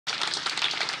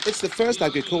It's the first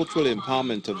agricultural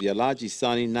empowerment of the Alhaji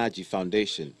Sani Naji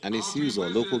Foundation, and its use or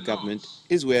local government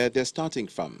is where they're starting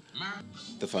from.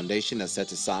 The foundation has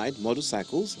set aside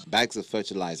motorcycles, bags of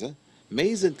fertilizer,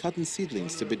 maize and cotton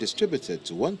seedlings to be distributed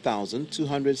to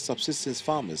 1,200 subsistence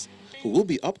farmers who will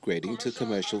be upgrading to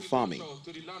commercial farming.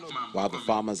 While the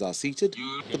farmers are seated,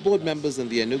 the board members and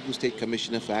the Enugu State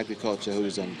Commissioner for Agriculture, who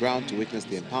is on ground to witness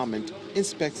the empowerment,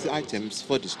 inspects the items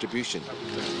for distribution.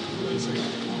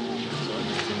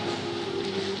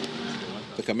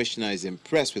 The commissioner is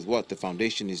impressed with what the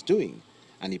foundation is doing,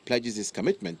 and he pledges his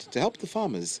commitment to help the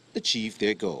farmers achieve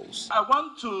their goals. I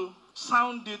want to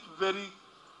sound it very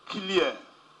clear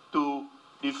to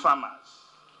the farmers.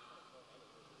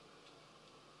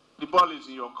 The ball is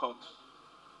in your court.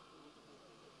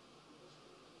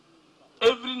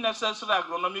 Every necessary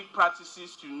agronomic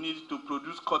practices you need to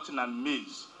produce cotton and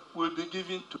maize will be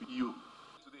given to you.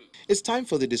 It's time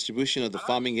for the distribution of the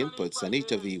farming inputs, and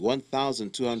each of the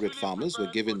 1,200 farmers were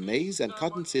given maize and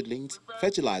cotton seedlings,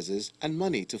 fertilizers and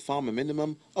money to farm a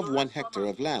minimum of 1 hectare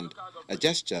of land, a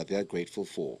gesture they are grateful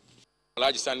for.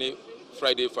 Alhaji Sani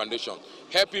Friday Foundation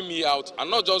helping me out,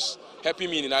 and not just helping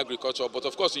me in agriculture, but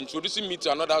of course introducing me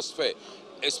to another sphere,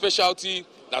 a specialty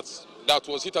that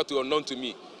was hitherto unknown to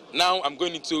me. Now I'm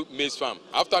going into maize farm.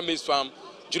 After maize farm,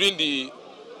 during the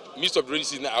midst of the rainy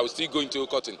season, I will still go into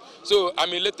cotton. So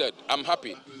I'm elated, I'm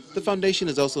happy. The foundation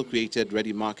has also created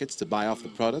ready markets to buy off the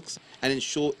products and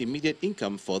ensure immediate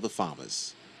income for the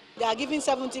farmers. They are giving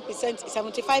 70%,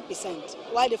 75%,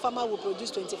 while the farmer will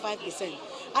produce 25%.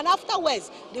 And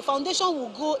afterwards, the foundation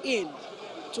will go in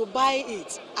to buy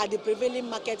it at the prevailing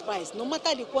market price, no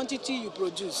matter the quantity you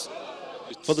produce.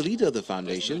 For the leader of the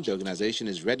foundation, the organization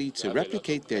is ready to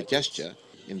replicate their gesture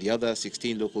in the other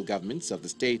 16 local governments of the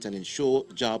state and ensure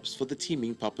jobs for the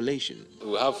teeming population.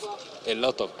 We have a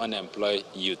lot of unemployed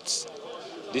youths.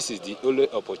 This is the only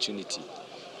opportunity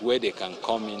where they can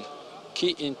come in,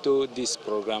 key into this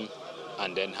program,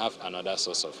 and then have another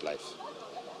source of life.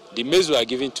 The maize we are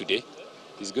giving today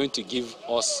is going to give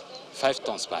us 5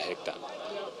 tons per hectare.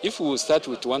 If we will start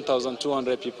with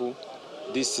 1,200 people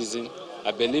this season,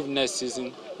 I believe next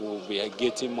season we will be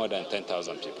getting more than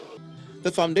 10,000 people.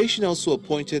 The foundation also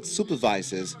appointed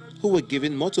supervisors who were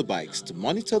given motorbikes to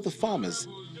monitor the farmers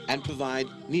and provide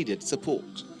needed support.